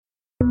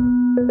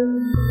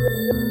Welcome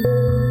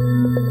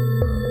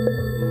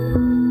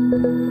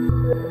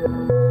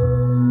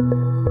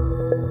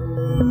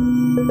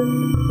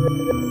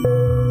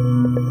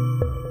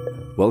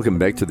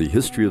back to the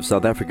History of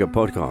South Africa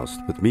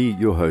podcast with me,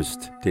 your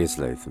host, Des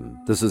Latham.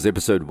 This is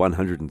episode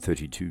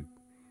 132.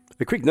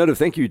 A quick note of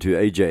thank you to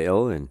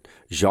AJL and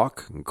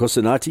Jacques and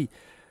Kosanati.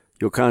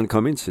 Your kind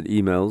comments and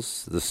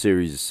emails. This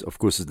series, of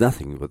course, is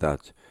nothing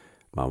without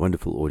my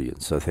wonderful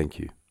audience, so thank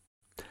you.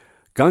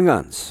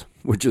 Gangans,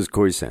 which is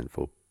Khoisan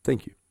for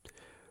thank you.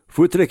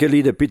 Voortrekker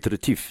leader Piet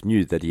Retief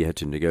knew that he had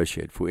to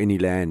negotiate for any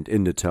land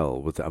in Natal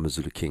with the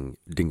AmaZulu king,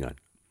 Dingaan.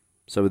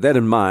 So with that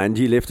in mind,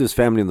 he left his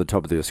family on the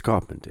top of the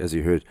escarpment, as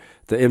you heard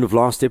at the end of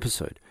last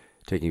episode,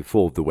 taking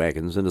 4 of the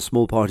wagons and a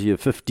small party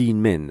of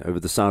 15 men over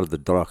the side of the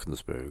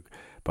Drakensberg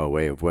by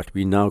way of what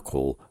we now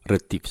call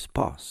Retief's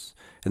Pass,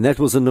 and that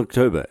was in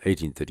October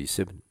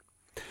 1837.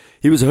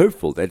 He was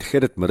hopeful that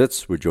Gerrit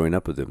Maritz would join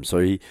up with him, so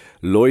he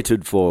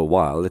loitered for a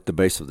while at the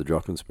base of the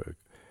Drakensberg.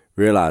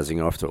 Realizing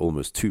after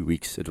almost 2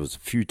 weeks it was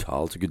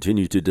futile to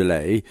continue to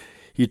delay,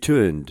 he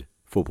turned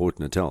for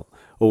Port Natal,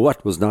 or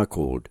what was now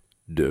called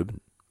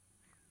Durban.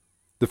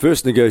 The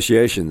first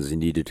negotiations he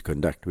needed to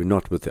conduct were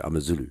not with the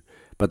AmaZulu,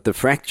 but the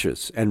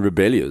fractious and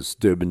rebellious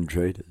Durban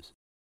traders.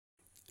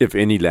 If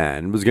any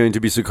land was going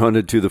to be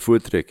seconded to the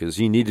Voortrekkers,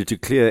 he needed to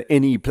clear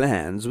any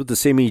plans with the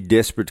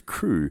semi-desperate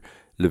crew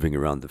living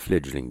around the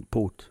fledgling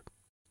port.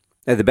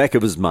 At the back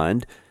of his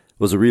mind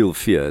was a real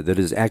fear that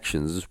his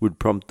actions would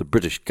prompt the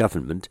British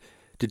government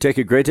to take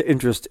a greater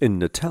interest in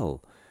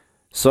Natal.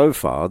 So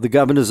far, the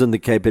governors in the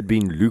Cape had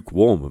been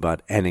lukewarm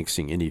about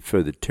annexing any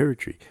further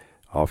territory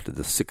after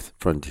the Sixth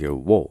Frontier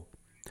War.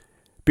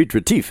 Piet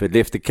Retief had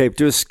left the Cape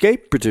to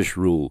escape British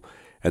rule,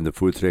 and the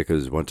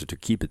Voortrekkers wanted to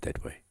keep it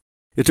that way.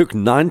 It took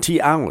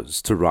 90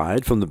 hours to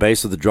ride from the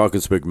base of the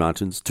Drakensberg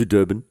Mountains to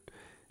Durban,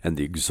 and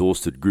the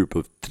exhausted group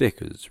of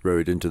trekkers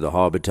rode into the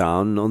harbour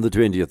town on the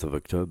 20th of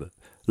October.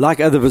 Like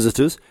other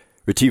visitors,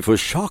 Retief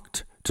was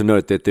shocked to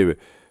note that there were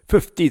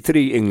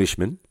 53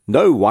 Englishmen,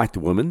 no white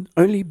women,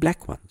 only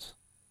black ones.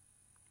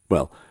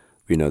 Well,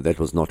 we know that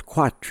was not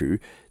quite true.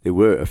 There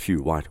were a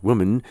few white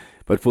women,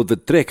 but for the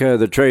trekker,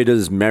 the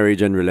traders'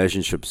 marriage and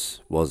relationships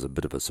was a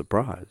bit of a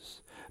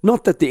surprise.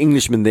 Not that the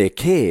Englishmen there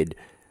cared,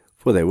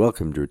 for they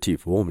welcomed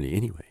Retief warmly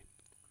anyway.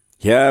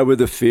 Here were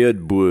the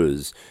feared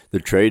Boers. The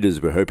traders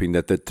were hoping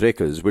that the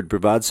trekkers would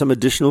provide some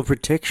additional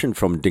protection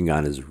from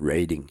Dingaana's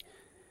raiding.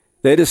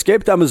 They had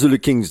escaped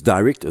AmaZulu King's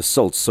direct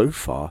assault so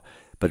far,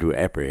 but were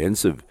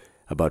apprehensive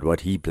about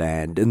what he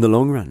planned in the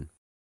long run.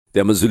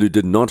 The AmaZulu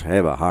did not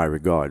have a high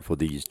regard for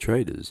these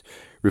traders,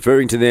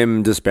 referring to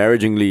them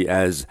disparagingly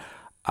as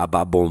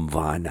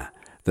Ababomvana,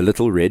 the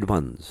little red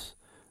ones,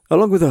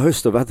 along with a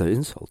host of other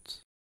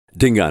insults.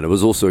 Dingaana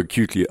was also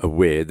acutely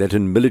aware that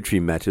in military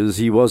matters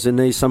he was in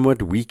a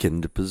somewhat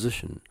weakened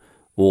position.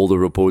 All the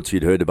reports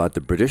he'd heard about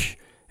the British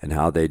and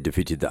how they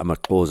defeated the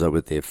Amaxhosa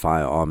with their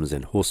firearms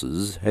and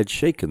horses had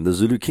shaken the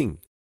Zulu king.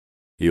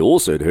 He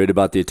also had heard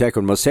about the attack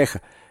on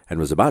Mosega and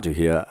was about to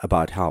hear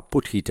about how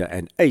Potgieter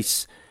and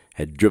Ace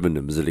had driven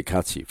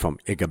Mzilikazi from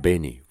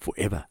Egabeni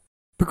forever.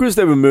 Because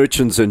they were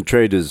merchants and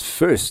traders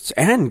first,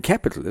 and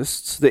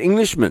capitalists, the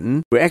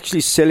Englishmen were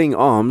actually selling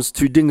arms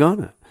to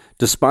Dingaana,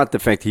 despite the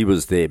fact he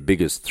was their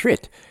biggest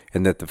threat,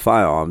 and that the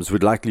firearms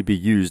would likely be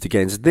used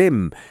against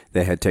them.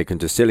 They had taken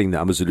to selling the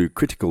AmaZulu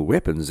critical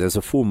weapons as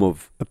a form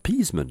of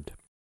appeasement.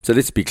 So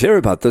let's be clear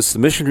about this, the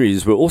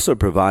missionaries were also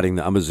providing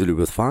the AmaZulu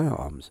with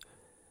firearms.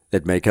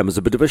 That may come as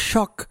a bit of a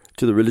shock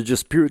to the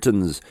religious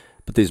Puritans,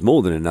 but there's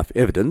more than enough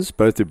evidence.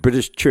 Both the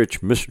British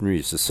Church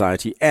Missionary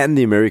Society and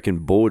the American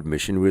Board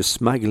Mission were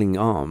smuggling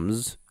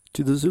arms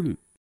to the Zulu.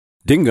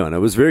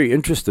 Dingaana was very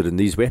interested in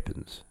these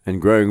weapons,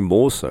 and growing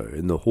more so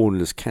in the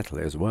hornless cattle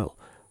as well,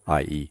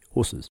 i.e.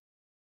 horses.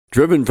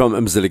 Driven from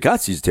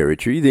Mzilikazi's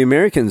territory, the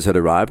Americans had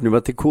arrived in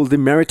what they called the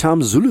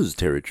Maritime Zulus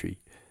territory.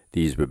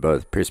 These were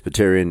both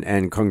Presbyterian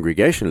and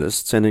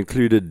Congregationalists and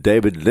included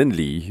David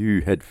Lindley,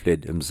 who had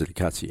fled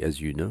Mzilikazi, as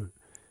you know.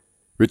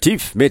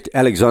 Retief met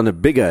Alexander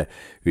Bigger,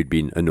 who'd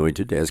been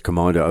anointed as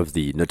commander of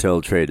the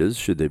Natal traders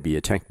should they be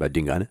attacked by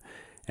Dingaana,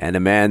 and a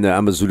man the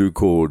AmaZulu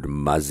called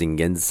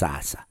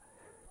Mazingensasa.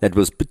 That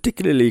was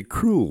particularly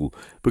cruel,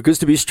 because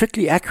to be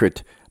strictly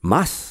accurate,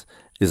 mas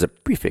is a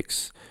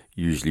prefix,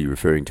 usually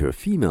referring to a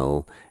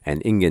female,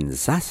 and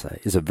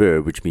ingensasa is a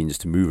verb which means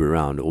to move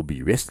around or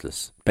be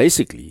restless.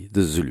 Basically,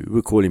 the Zulu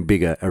were calling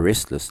Bigger a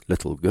restless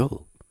little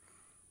girl.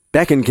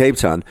 Back in Cape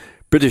Town,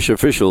 British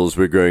officials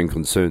were growing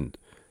concerned.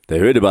 They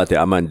heard about the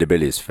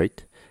Amandebele's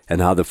fate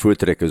and how the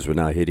Voortrekkers were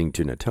now heading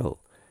to Natal.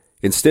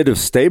 Instead of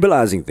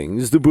stabilizing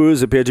things, the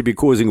Boers appeared to be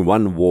causing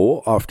one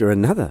war after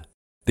another.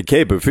 The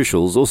Cape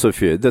officials also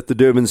feared that the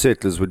Durban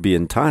settlers would be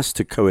enticed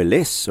to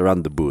coalesce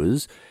around the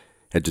Boers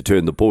and to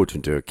turn the port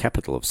into a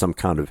capital of some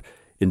kind of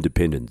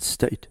independent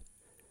state.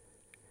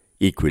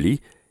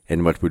 Equally,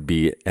 and what would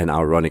be an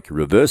ironic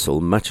reversal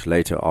much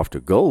later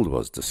after gold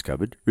was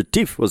discovered,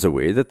 Retief was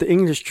aware that the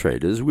English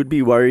traders would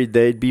be worried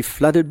they'd be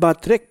flooded by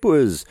trek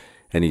Boers,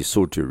 and he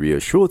sought to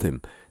reassure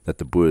them that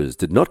the Boers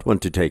did not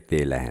want to take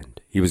their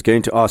land he was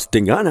going to ask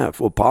Dingana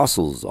for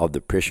parcels of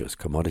the precious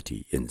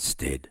commodity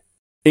instead.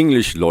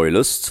 English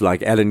loyalists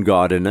like Allan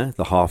Gardiner,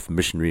 the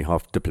half-missionary,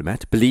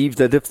 half-diplomat, believed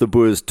that if the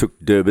Boers took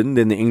Durban,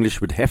 then the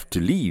English would have to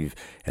leave,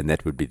 and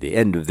that would be the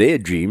end of their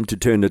dream to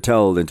turn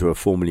Natal into a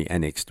formerly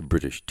annexed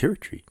British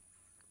territory.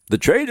 The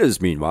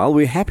traders, meanwhile,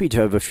 were happy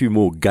to have a few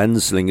more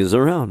gunslingers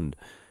around.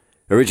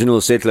 Original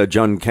settler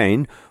John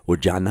Kane, or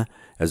Jana,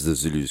 as the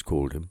Zulus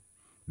called him.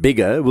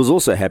 Bigger was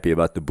also happy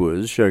about the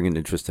Boers showing an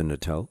interest in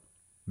Natal.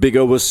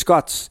 Bigger was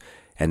Scots,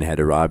 and had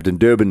arrived in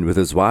Durban with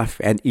his wife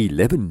and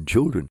 11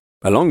 children,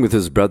 along with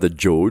his brother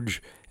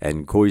George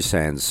and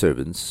Khoisan's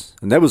servants,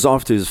 and that was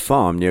after his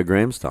farm near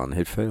Grahamstown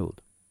had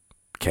failed.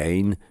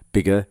 Kane,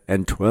 Bigger,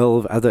 and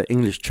 12 other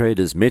English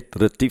traders met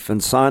Retief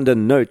and signed a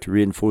note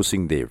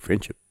reinforcing their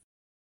friendship.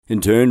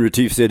 In turn,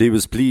 Retief said he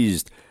was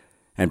pleased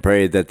and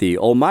prayed that the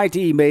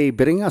Almighty may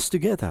bring us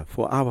together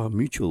for our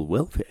mutual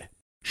welfare.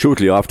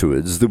 Shortly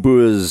afterwards, the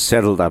Boers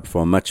saddled up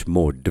for a much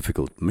more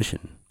difficult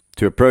mission,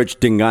 to approach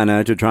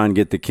Dingana to try and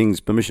get the king's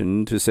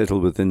permission to settle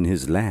within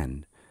his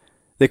land.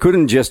 They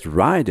couldn't just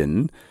ride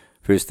in.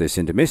 First they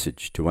sent a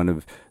message to one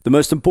of the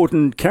most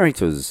important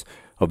characters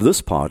of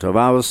this part of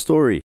our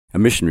story, a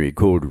missionary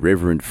called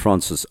Reverend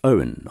Francis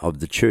Owen of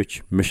the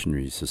Church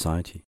Missionary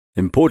Society.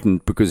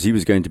 Important because he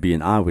was going to be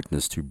an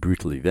eyewitness to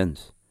brutal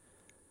events.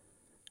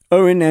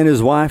 Owen and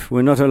his wife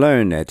were not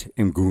alone at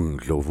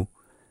Mgungundlovu.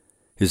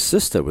 His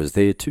sister was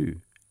there too,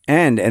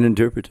 and an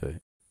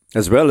interpreter,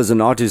 as well as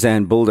an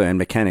artisan builder and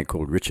mechanic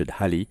called Richard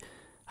Hulley,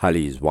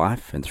 Hulley's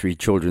wife and 3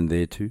 children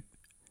there too,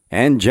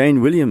 and Jane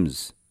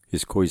Williams,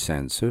 his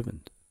Khoisan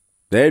servant.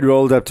 They had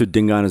rolled up to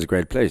Dingana's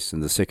great place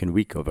in the second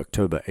week of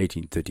October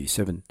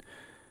 1837,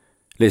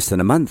 less than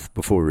a month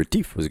before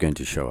Retief was going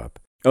to show up.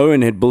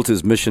 Owen had built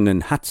his mission in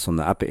huts on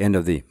the upper end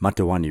of the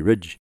Matawani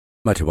Ridge.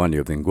 Matawani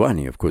of the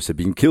Ngwani, of course, had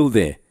been killed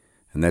there,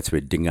 and that's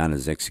where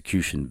Dingana's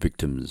execution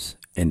victims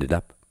ended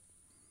up.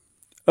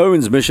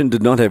 Owen's mission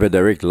did not have a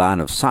direct line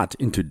of sight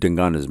into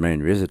Dingana's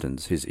main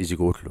residence, his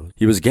Izigotlo.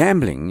 He was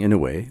gambling, in a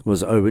way,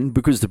 was Owen,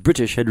 because the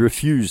British had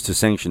refused to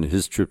sanction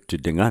his trip to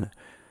Dingana.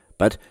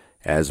 But,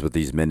 as with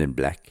these men in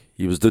black,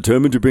 he was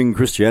determined to bring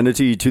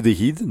Christianity to the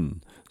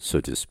heathen, so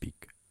to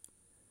speak.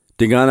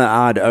 Dingana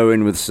eyed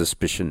Owen with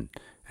suspicion,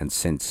 and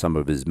sent some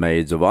of his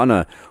maids of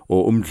honor,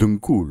 or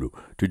umdlunkulu,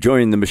 to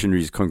join the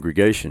missionaries'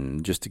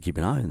 congregation, just to keep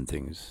an eye on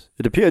things.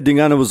 It appeared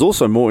Dingana was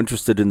also more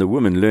interested in the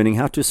women learning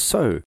how to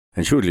sew,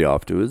 and shortly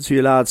afterwards he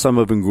allowed some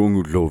of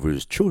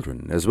Ngungundlovu's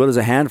children, as well as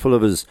a handful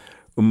of his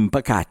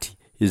umpakati,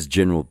 his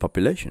general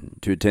population,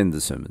 to attend the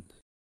sermons.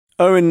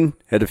 Owen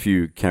had a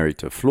few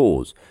character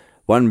flaws,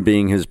 one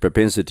being his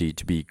propensity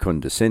to be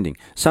condescending,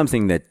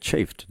 something that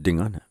chafed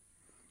Dingana.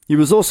 He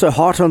was also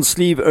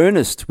heart-on-sleeve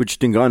earnest, which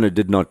Dingana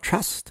did not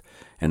trust,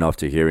 and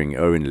after hearing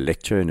Owen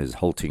lecture in his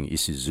halting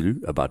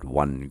isiZulu about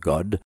one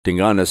God,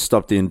 Dingana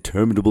stopped the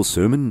interminable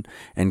sermon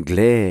and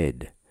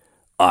glared.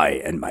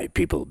 "I and my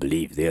people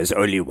believe there is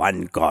only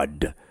one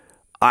God.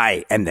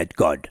 I am that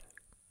God,"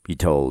 he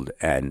told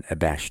an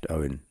abashed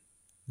Owen.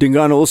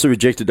 Dingana also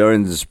rejected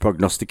Owen's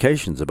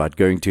prognostications about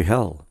going to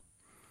hell.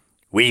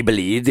 "We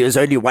believe there is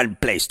only one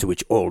place to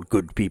which all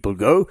good people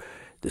go.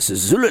 This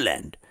is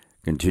Zululand,"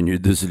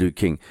 continued the Zulu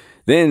king.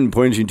 Then,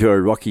 pointing to a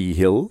rocky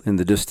hill in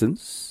the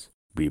distance,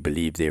 "We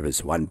believe there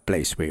is one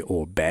place where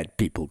all bad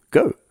people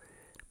go."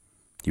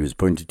 He was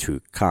pointed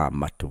to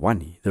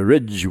Matawani, the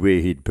ridge where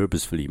he'd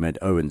purposefully made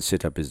Owen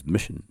set up his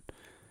mission,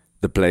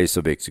 the place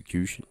of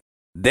execution.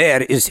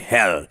 "There is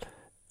hell,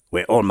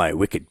 where all my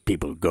wicked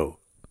people go,"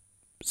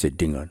 said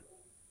Dingan.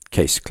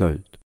 Case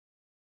closed.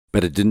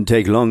 But it didn't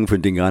take long for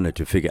Dingana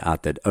to figure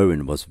out that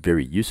Owen was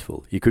very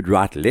useful. He could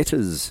write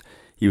letters.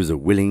 He was a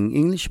willing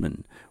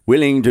Englishman,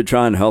 willing to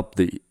try and help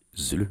the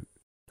Zulu.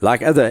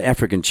 Like other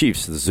African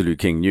chiefs, the Zulu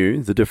king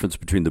knew the difference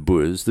between the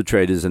Boers, the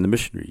traders, and the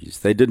missionaries.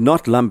 They did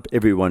not lump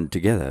everyone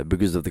together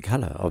because of the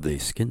color of their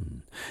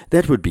skin.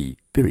 That would be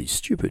very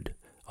stupid,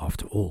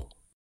 after all.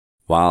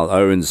 While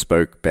Owen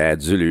spoke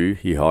bad Zulu,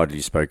 he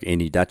hardly spoke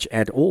any Dutch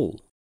at all.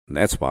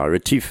 That's why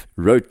Retief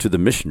wrote to the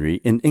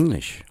missionary in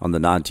English on the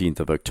 19th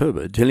of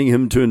October, telling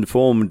him to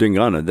inform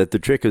Dingana that the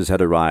trekkers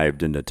had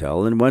arrived in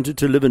Natal and wanted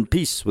to live in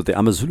peace with the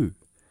AmaZulu.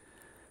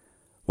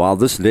 While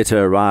this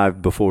letter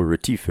arrived before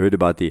Retief heard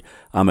about the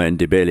Ama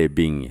Ndebele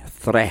being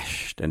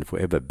thrashed and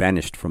forever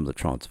banished from the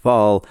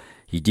Transvaal,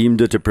 he deemed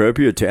it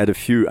appropriate to add a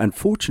few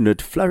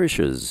unfortunate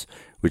flourishes,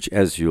 which,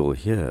 as you'll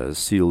hear,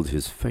 sealed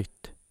his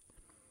fate.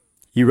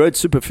 He wrote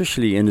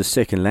superficially in his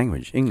second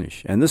language,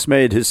 English, and this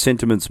made his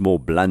sentiments more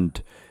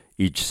blunt,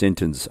 each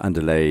sentence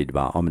underlaid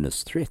by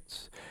ominous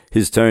threats.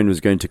 His tone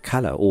was going to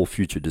colour all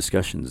future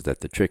discussions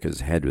that the trekkers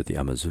had with the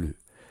AmaZulu.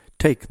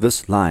 Take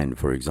this line,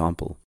 for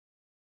example.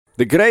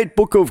 "The great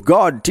book of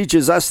God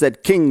teaches us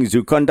that kings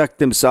who conduct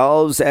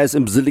themselves as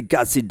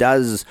Mzilikazi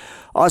does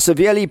are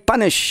severely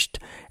punished,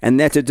 and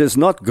that it is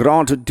not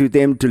granted to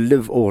them to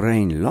live or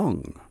reign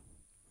long."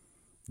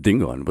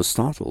 Dingon was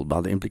startled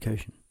by the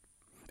implication.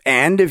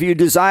 "And if you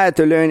desire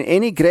to learn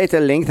any greater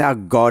length how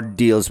God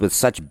deals with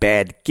such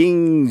bad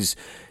kings,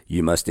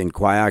 you must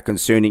inquire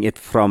concerning it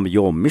from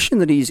your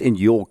missionaries in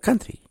your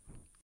country."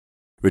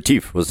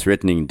 Retief was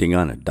threatening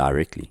Dingane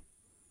directly.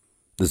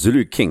 The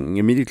Zulu king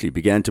immediately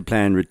began to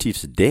plan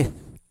Retief's death,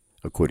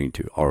 according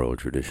to oral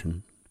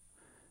tradition.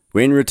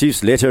 When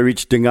Retief's letter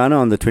reached Dingane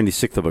on the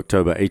 26th of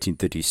October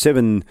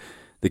 1837,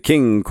 the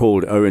king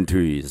called Owen to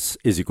his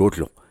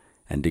Izigotlo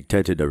and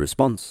dictated a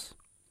response.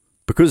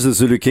 Because the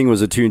Zulu king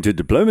was attuned to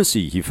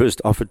diplomacy, he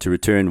first offered to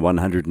return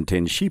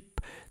 110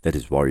 sheep that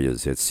his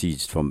warriors had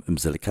seized from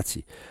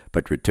Mzilikazi,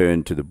 but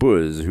returned to the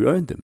Boers who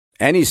owned them.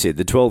 And he said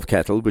the 12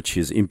 cattle which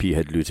his impi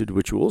had looted,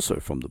 which were also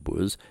from the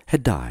Boers,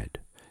 had died.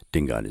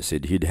 Dingane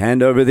said he'd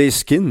hand over their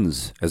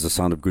skins as a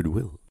sign of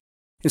goodwill.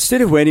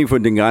 Instead of waiting for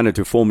Dingane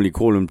to formally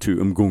call him to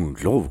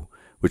Umgungundlovu,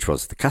 which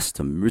was the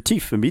custom,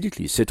 Retief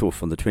immediately set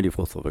off on the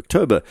 24th of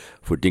October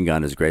for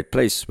Dingane's great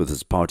place with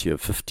his party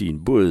of 15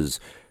 Boers,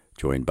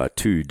 joined by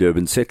 2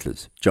 Durban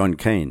settlers, John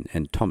Kane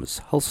and Thomas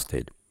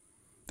Halstead.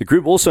 The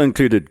group also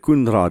included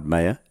Koenraad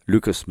Meyer,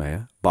 Lucas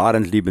Meyer,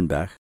 Barend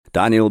Liebenberg,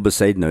 Daniel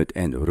Besaidnout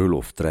and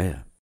Rolof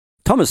Dreyer.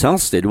 Thomas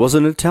Halstead was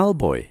a Natal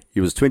boy. He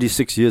was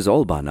 26 years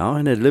old by now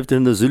and had lived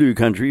in the Zulu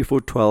country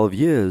for 12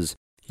 years.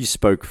 He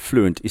spoke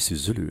fluent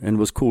isiZulu and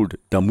was called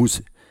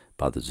Damuse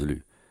by the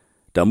Zulu.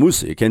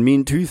 Damuse can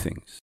mean 2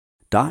 things.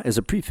 Da is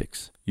a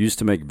prefix, used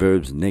to make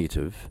verbs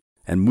negative,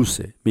 and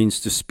muse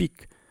means to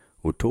speak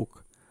or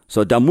talk.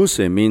 So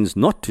Damuse means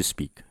not to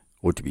speak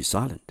or to be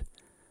silent.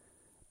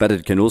 But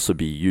it can also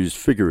be used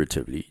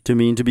figuratively to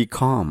mean to be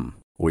calm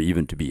or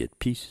even to be at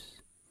peace.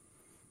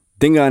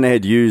 Dingane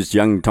had used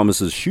young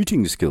Thomas's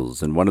shooting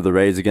skills in one of the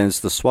raids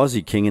against the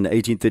Swazi king in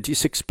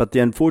 1836, but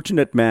the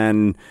unfortunate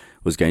man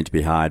was going to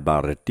be hired by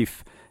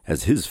Retief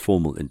as his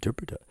formal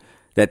interpreter.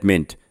 That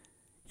meant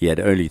he had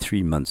only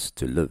 3 months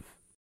to live.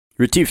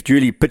 Retief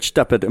duly pitched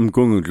up at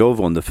Umgungundlovu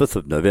on the 5th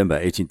of November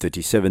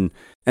 1837,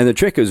 and the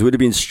trekkers would have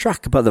been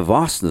struck by the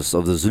vastness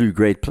of the Zulu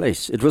great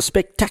place. It was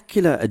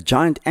spectacular, a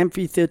giant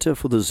amphitheatre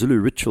for the Zulu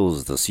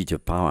rituals, the seat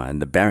of power,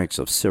 and the barracks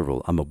of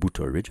several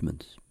Amabuto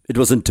regiments. It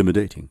was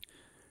intimidating.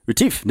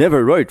 Retief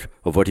never wrote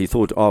of what he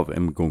thought of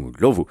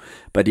Umgungundlovu,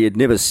 but he had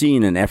never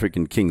seen an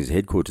African king's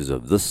headquarters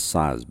of this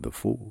size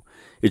before.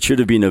 It should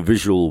have been a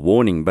visual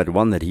warning, but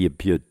one that he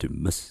appeared to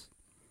miss.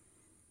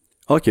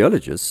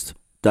 Archaeologists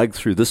dug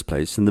through this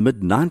place in the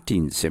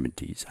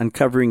mid-1970s,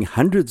 uncovering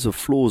hundreds of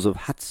floors of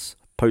huts,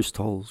 post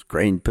holes,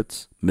 grain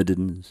pits,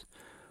 middens.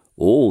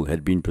 All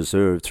had been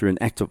preserved through an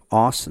act of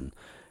arson,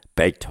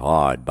 baked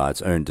hard by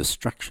its own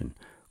destruction,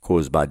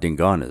 caused by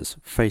Dingane's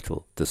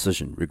fatal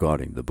decision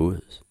regarding the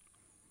Boers.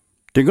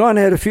 Dingane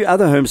had a few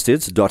other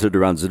homesteads dotted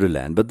around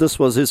Zululand, but this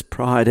was his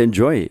pride and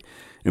joy.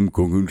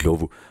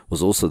 Umgungundlovu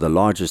was also the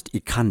largest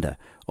ikanda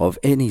of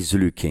any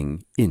Zulu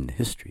king in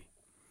history.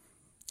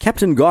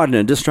 Captain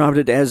Gardner described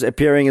it as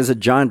appearing as a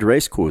giant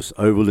racecourse,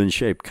 oval in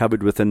shape,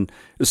 covered with an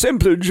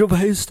assemblage of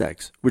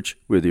haystacks, which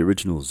were the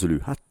original Zulu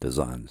hut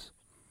designs.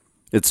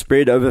 It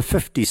spread over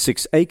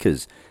 56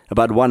 acres,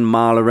 about 1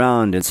 mile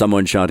around, and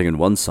someone shouting on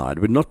one side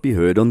would not be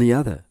heard on the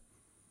other.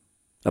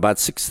 About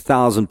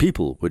 6,000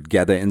 people would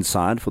gather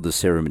inside for the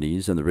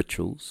ceremonies and the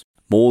rituals.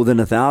 More than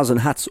 1,000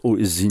 huts or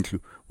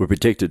izindlu were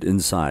protected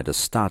inside a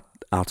stout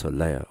outer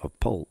layer of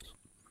poles.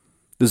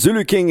 The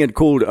Zulu king had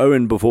called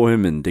Owen before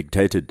him and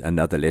dictated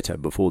another letter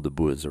before the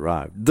Boers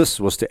arrived. This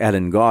was to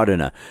Alan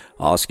Gardiner,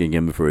 asking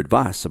him for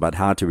advice about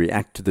how to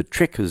react to the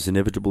trekkers'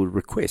 inevitable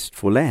request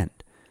for land.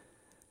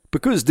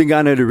 Because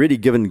Dingane had already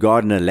given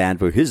Gardiner land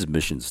for his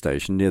mission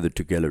station near the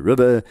Tugela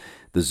River,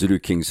 the Zulu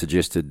king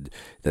suggested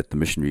that the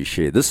missionaries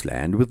share this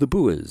land with the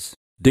Boers.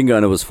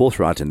 Dingane was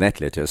forthright in that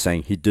letter,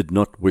 saying he did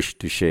not wish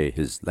to share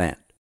his land.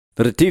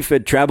 The Retief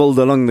had travelled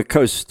along the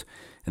coast,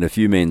 and a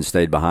few men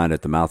stayed behind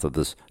at the mouth of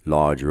this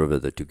large river,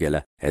 the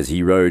Tugela, as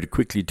he rode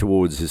quickly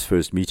towards his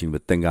first meeting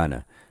with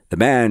Dingane, the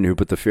man who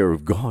put the fear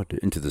of God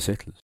into the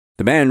settlers.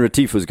 The man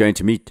Retief was going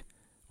to meet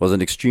was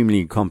an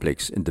extremely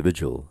complex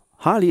individual,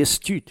 highly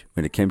astute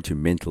when it came to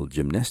mental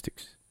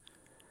gymnastics.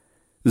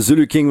 The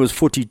Zulu king was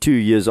 42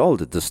 years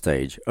old at this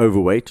stage,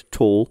 overweight,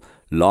 tall,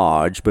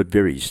 large, but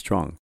very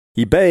strong.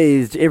 He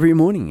bathed every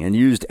morning and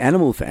used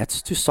animal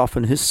fats to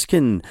soften his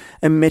skin,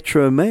 a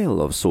metro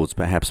male of sorts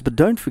perhaps, but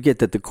don't forget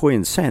that the Khoi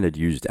and San had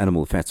used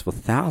animal fats for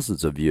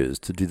thousands of years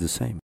to do the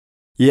same.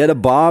 He had a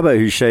barber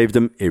who shaved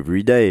him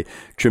every day,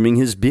 trimming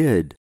his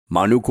beard.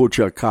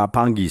 Manukocha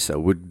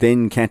Kapangisa would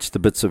then catch the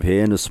bits of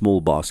hair in a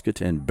small basket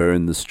and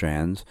burn the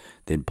strands,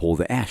 then pour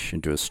the ash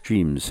into a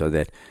stream so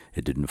that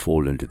it didn't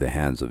fall into the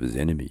hands of his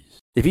enemies.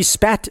 If he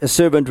spat, a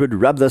servant would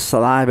rub the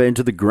saliva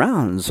into the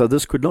ground so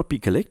this could not be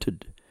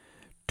collected.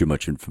 Too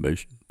much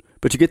information,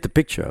 but you get the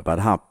picture about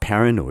how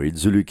paranoid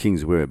Zulu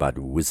kings were about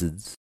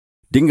wizards.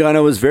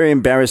 Dingane was very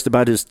embarrassed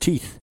about his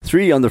teeth.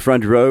 3 on the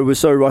front row were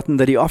so rotten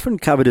that he often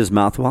covered his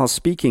mouth while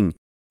speaking.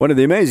 One of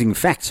the amazing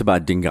facts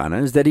about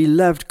Dingane is that he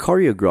loved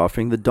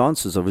choreographing the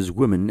dances of his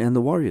women and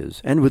the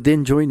warriors, and would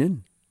then join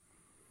in.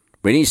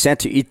 When he sat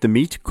to eat the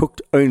meat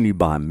cooked only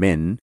by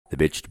men, the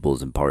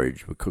vegetables and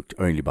porridge were cooked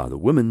only by the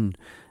women,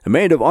 a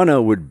maid of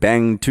honor would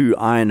bang 2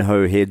 iron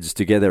hoe heads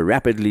together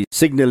rapidly,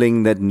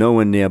 signaling that no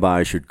one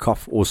nearby should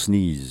cough or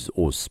sneeze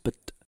or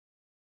spit.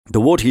 The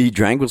water he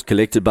drank was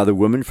collected by the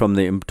women from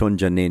the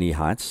Mtonjaneni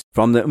heights,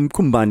 from the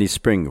Mkumbani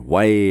spring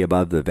way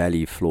above the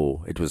valley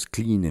floor. It was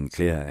clean and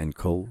clear and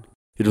cold.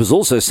 It was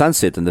also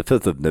sunset on the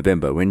 5th of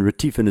November when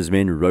Retief and his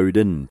men rowed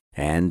in,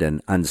 and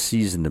an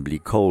unseasonably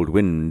cold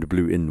wind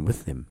blew in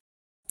with them.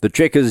 The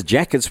trekkers'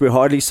 jackets were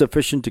hardly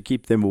sufficient to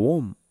keep them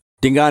warm.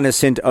 Dingane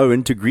sent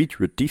Owen to greet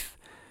Retief,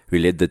 who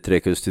led the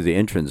trekkers to the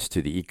entrance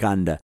to the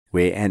Ikanda,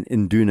 where an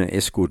Induna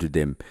escorted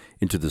them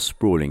into the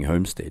sprawling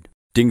homestead.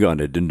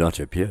 Dingane did not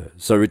appear,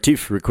 so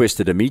Retief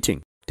requested a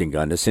meeting.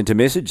 Dingane sent a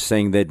message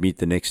saying they'd meet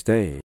the next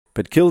day,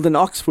 but killed an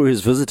ox for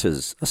his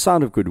visitors, a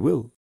sign of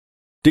goodwill.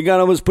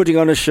 Dingane was putting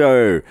on a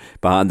show.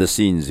 Behind the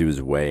scenes, he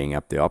was weighing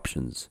up the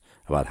options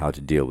about how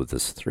to deal with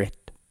this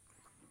threat.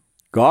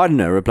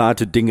 Gardiner replied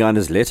to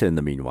Dingane's letter in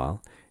the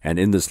meanwhile, and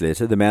in this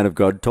letter the man of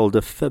God told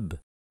a fib.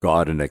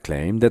 Gardiner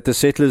claimed that the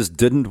settlers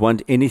didn't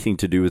want anything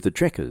to do with the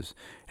trekkers,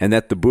 and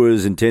that the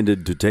Boers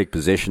intended to take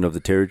possession of the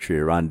territory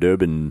around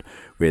Durban,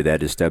 where they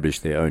had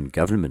established their own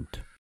government.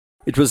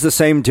 It was the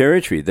same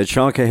territory that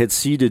Shaka had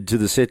ceded to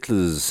the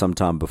settlers some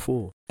time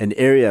before, an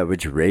area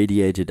which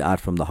radiated out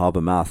from the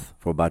harbour mouth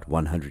for about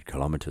 100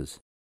 kilometres.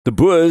 The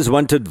Boers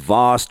wanted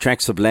vast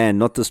tracts of land,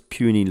 not this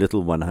puny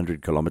little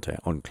 100-kilometre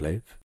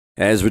enclave.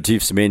 As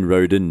Retief's men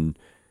rode in,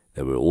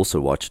 they were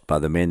also watched by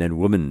the men and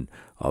women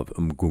of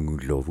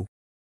Umgungundlovu.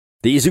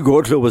 The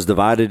isiGotlo was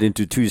divided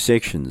into two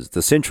sections,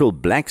 the central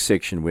black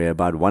section where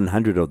about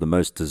 100 of the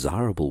most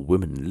desirable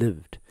women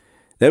lived.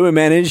 They were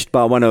managed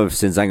by one of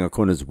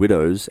Senzangakona's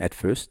widows at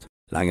first,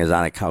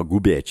 Langazana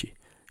Kaugubechi.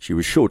 She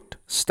was short,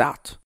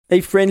 stout,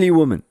 a friendly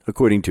woman,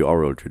 according to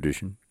oral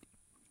tradition.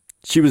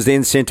 She was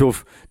then sent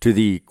off to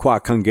the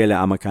Kwakangele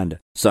Amakanda.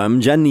 So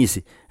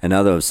Mjanisi,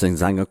 another of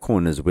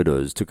Senzangakona's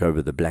widows, took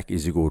over the black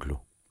isiGotlo.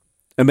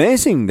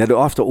 Amazing that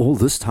after all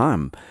this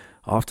time,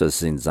 after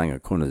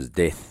Senzangakona's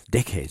death,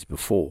 decades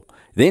before,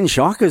 then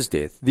Shaka's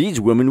death, these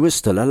women were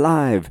still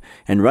alive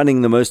and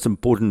running the most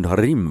important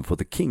harem for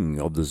the king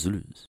of the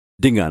Zulus.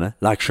 Dingane,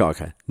 like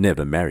Shaka,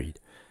 never married.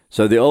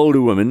 So the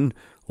older women,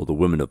 or the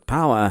women of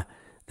power,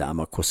 the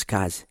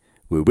Amakoskazi,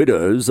 were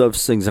widows of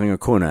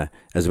Senzangakona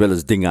as well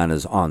as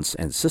Dingane's aunts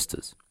and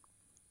sisters.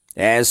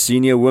 As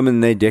senior women,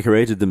 they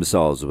decorated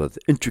themselves with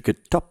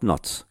intricate top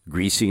knots,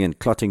 greasing and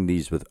clotting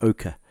these with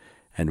ochre,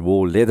 and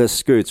wore leather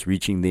skirts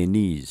reaching their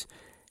knees,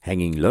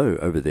 hanging low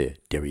over their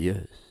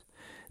derrieres.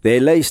 They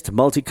laced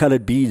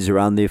multicolored beads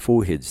around their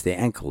foreheads, their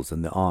ankles,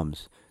 and their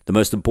arms, the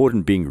most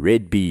important being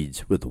red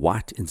beads with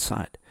white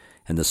inside,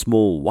 and the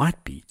small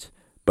white beads,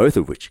 both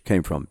of which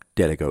came from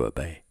Delagoa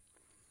Bay.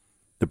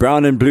 The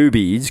brown and blue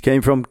beads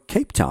came from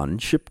Cape Town,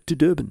 shipped to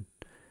Durban.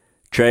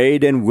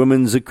 Trade and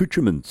women's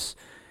accoutrements.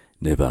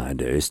 Never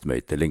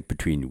underestimate the link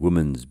between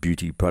women's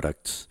beauty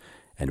products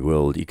and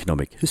world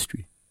economic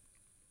history.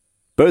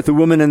 Both the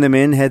women and the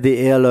men had their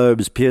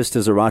earlobes pierced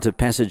as a rite of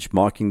passage,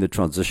 marking the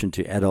transition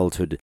to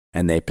adulthood,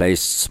 and they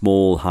placed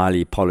small,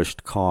 highly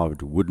polished,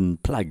 carved wooden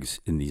plugs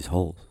in these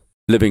holes.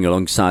 Living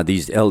alongside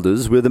these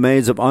elders were the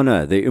maids of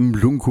honor, the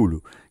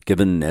Mlunkulu,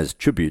 given as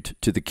tribute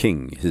to the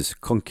king, his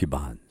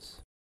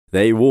concubines.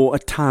 They wore a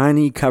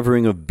tiny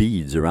covering of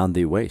beads around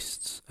their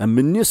waists, a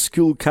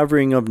minuscule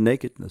covering of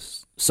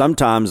nakedness,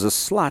 sometimes a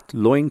slight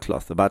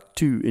loincloth about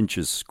 2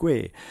 inches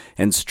square,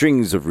 and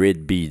strings of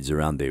red beads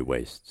around their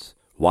waists,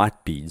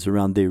 white beads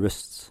around their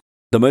wrists.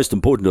 The most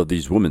important of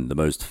these women, the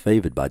most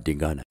favored by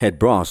Dingane, had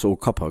brass or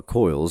copper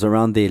coils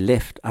around their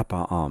left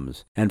upper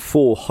arms, and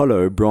 4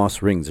 hollow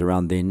brass rings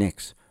around their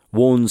necks,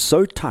 worn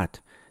so tight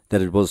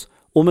that it was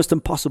almost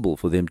impossible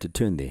for them to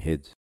turn their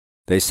heads.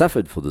 They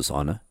suffered for this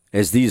honor,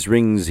 as these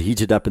rings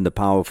heated up in the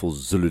powerful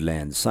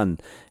Zululand sun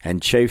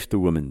and chafed the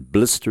women,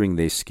 blistering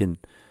their skin.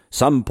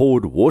 Some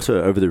poured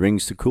water over the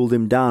rings to cool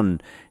them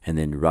down, and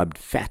then rubbed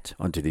fat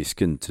onto their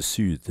skin to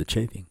soothe the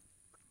chafing.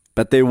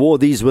 But they wore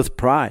these with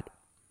pride,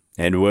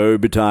 and woe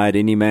betide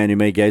any man who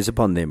may gaze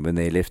upon them when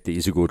they left the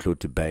isiGotlo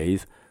to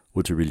bathe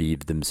or to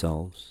relieve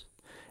themselves.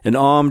 An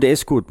armed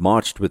escort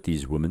marched with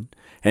these women,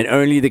 and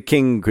only the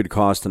king could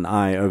cast an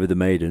eye over the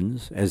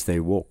maidens as they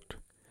walked.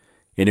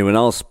 Anyone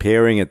else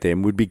peering at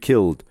them would be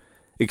killed,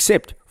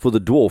 except for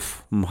the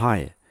dwarf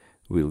Mhaye,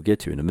 we'll get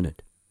to in a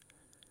minute.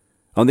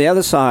 On the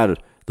other side,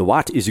 the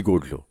white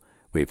isiGotlo,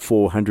 where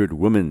 400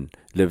 women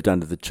lived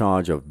under the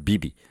charge of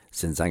Bibi,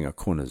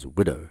 Senzangakona's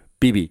widow,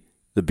 Bibi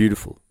the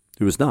beautiful,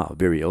 who was now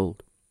very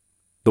old.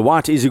 The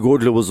white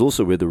isiGotlo was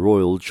also where the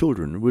royal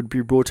children would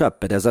be brought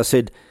up, but as I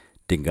said,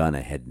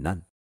 Dingane had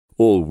none.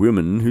 All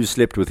women who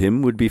slept with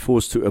him would be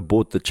forced to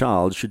abort the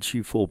child should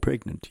she fall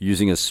pregnant,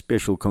 using a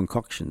special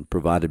concoction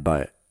provided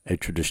by a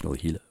traditional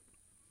healer.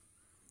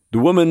 The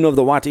women of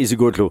the white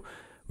isiGotlo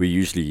were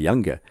usually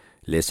younger,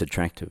 less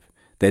attractive.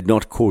 They had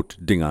not caught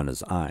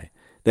Dingane's eye.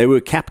 They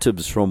were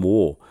captives from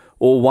war,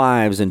 or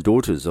wives and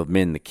daughters of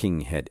men the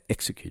king had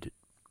executed.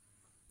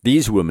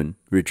 These women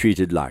were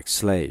treated like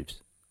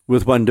slaves,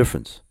 with one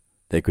difference: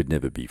 they could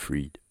never be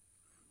freed.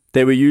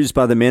 They were used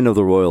by the men of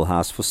the royal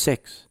house for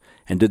sex,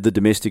 and did the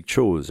domestic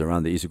chores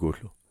around the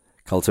isiGotlo,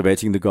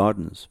 cultivating the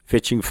gardens,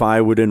 fetching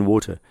firewood and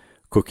water,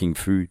 cooking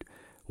food,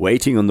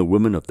 waiting on the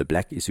women of the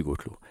black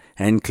isiGotlo,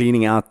 and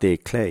cleaning out their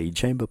clay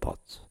chamber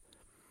pots.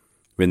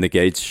 When the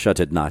gates shut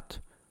at night,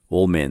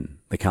 all men,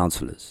 the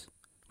councillors,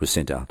 were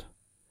sent out.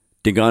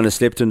 Dingane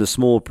slept in a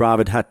small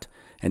private hut,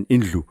 an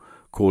indlu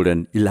called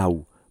an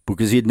ilau,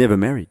 because he had never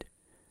married,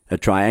 a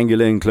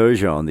triangular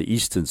enclosure on the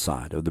eastern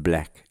side of the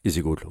black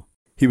Izigotlo.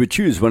 He would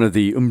choose one of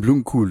the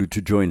Umblunkulu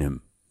to join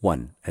him,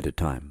 one at a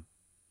time.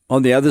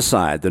 On the other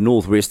side, the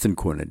northwestern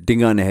corner,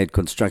 Dingane had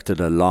constructed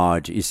a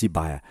large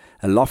isibaya,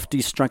 a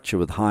lofty structure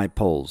with high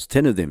poles,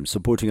 10 of them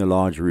supporting a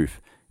large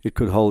roof. It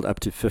could hold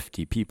up to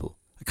 50 people,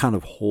 a kind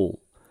of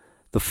hall.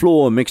 The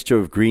floor a mixture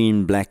of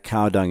green, black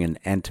cow dung and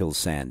anthill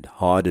sand,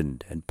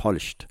 hardened and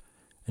polished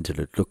until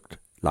it looked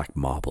like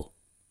marble.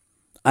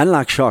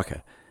 Unlike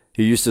Shaka,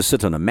 who used to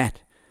sit on a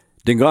mat,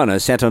 Dingane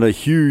sat on a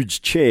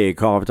huge chair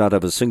carved out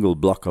of a single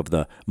block of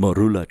the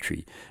marula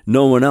tree.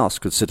 No one else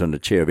could sit on a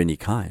chair of any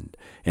kind,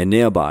 and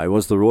nearby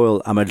was the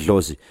royal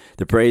Amadlozi,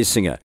 the praise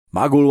singer,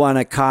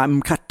 Magulwana Ka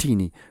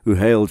Mkatini, who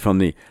hailed from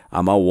the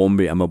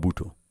Amawombe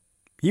Amabuto.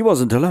 He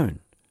wasn't alone.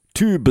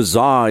 2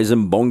 bizarre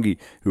Izimbongi,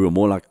 who were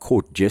more like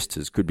court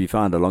jesters, could be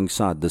found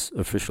alongside this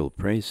official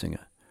praise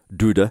singer.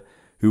 Duda,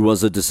 who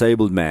was a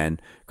disabled man,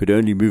 could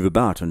only move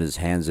about on his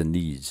hands and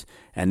knees,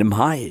 and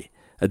Mhaye,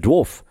 a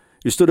dwarf,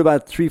 who stood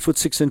about 3 foot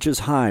 6 inches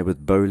high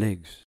with bow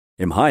legs.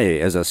 Mhaye,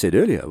 as I said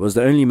earlier, was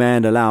the only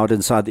man allowed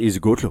inside the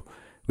Izigotlo,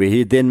 where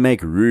he'd then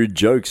make rude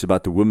jokes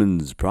about the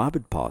women's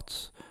private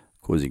parts,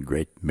 causing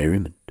great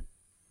merriment.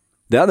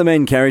 The other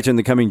main character in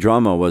the coming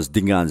drama was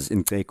Dingane's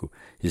Nteku,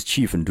 his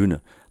chief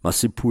Nduna,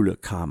 Masipula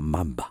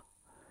Kamamba.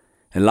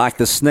 And like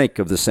the snake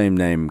of the same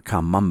name,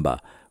 Kamamba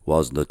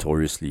was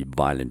notoriously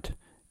violent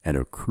and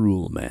a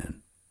cruel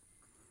man.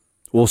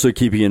 Also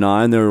keeping an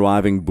eye on the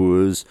arriving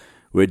Boers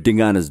were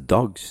Dingane's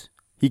dogs.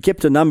 He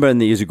kept a number in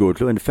the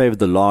Izigotlo and favoured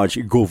the large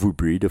Igovu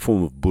breed, a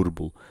form of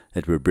Burbul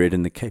that were bred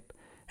in the Cape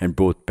and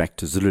brought back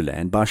to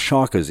Zululand by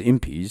Shaka's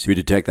impis who'd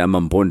attacked the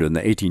Mampondo in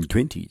the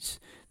 1820s.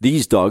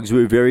 These dogs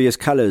were various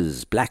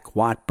colours, black,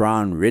 white,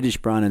 brown,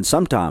 reddish-brown, and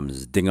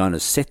sometimes Dingane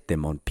set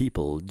them on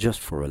people just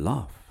for a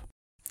laugh.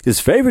 His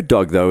favourite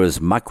dog, though, was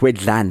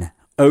Makwedlana,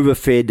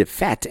 overfed,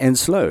 fat, and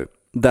slow.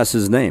 Thus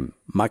his name.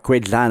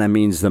 Makwedlana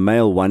means the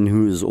male one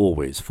who is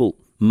always full.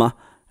 Ma,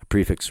 a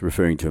prefix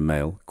referring to a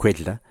male,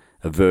 kwedla,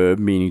 a verb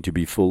meaning to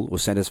be full or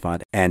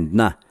satisfied, and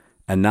na,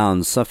 a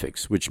noun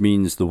suffix which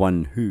means the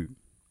one who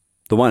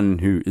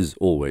is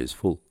always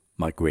full,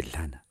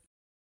 Makwedlana.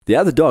 The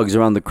other dogs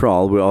around the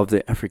kraal were of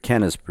the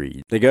Africanus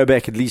breed. They go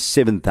back at least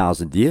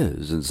 7,000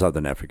 years in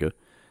southern Africa.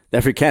 The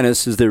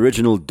Africanus is the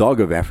original dog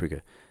of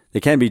Africa.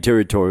 They can be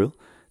territorial,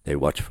 they're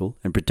watchful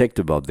and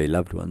protective of their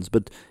loved ones,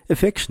 but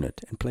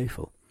affectionate and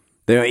playful.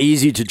 They are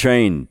easy to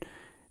train.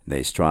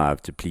 They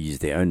strive to please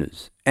their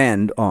owners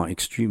and are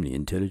extremely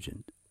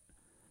intelligent.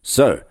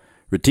 So,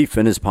 Retief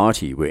and his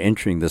party were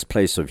entering this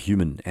place of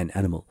human and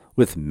animal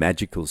with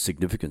magical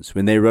significance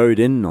when they rode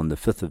in on the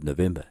 5th of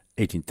November,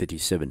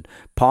 1837,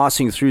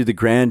 passing through the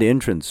grand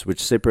entrance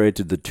which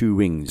separated the 2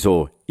 wings,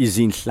 or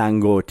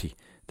Izinhlangoti,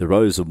 the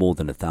rows of more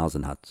than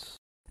 1,000 huts.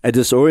 A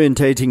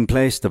disorientating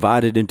place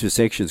divided into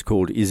sections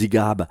called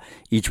Izigaba,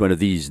 each one of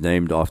these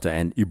named after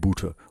an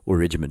Ibuto or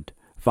regiment.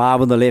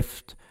 5 on the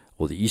left,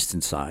 or the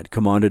eastern side,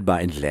 commanded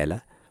by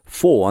Ndlela,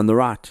 4 on the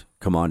right,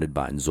 commanded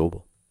by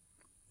Nzobo.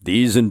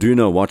 These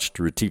Nduna watched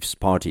Retief's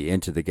party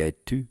enter the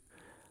gate too,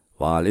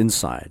 while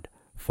inside,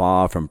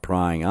 far from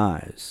prying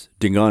eyes,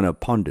 Dingane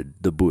pondered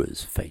the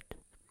Boer's fate.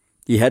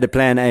 He had a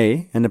plan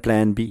A and a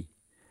plan B.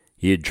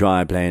 He'd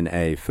try plan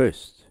A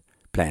first.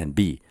 Plan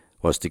B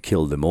was to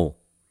kill them all.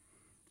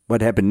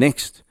 What happened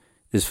next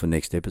is for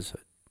next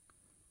episode.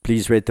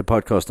 Please rate the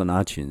podcast on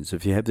iTunes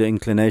if you have the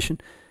inclination.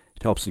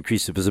 It helps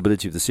increase the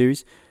visibility of the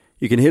series.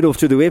 You can head off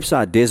to the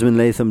website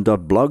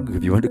desmondlatham.blog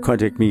if you want to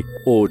contact me,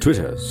 or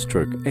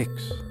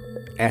Twitter/X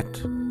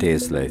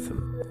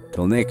 @DesLatham.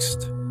 Till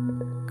next,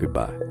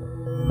 goodbye.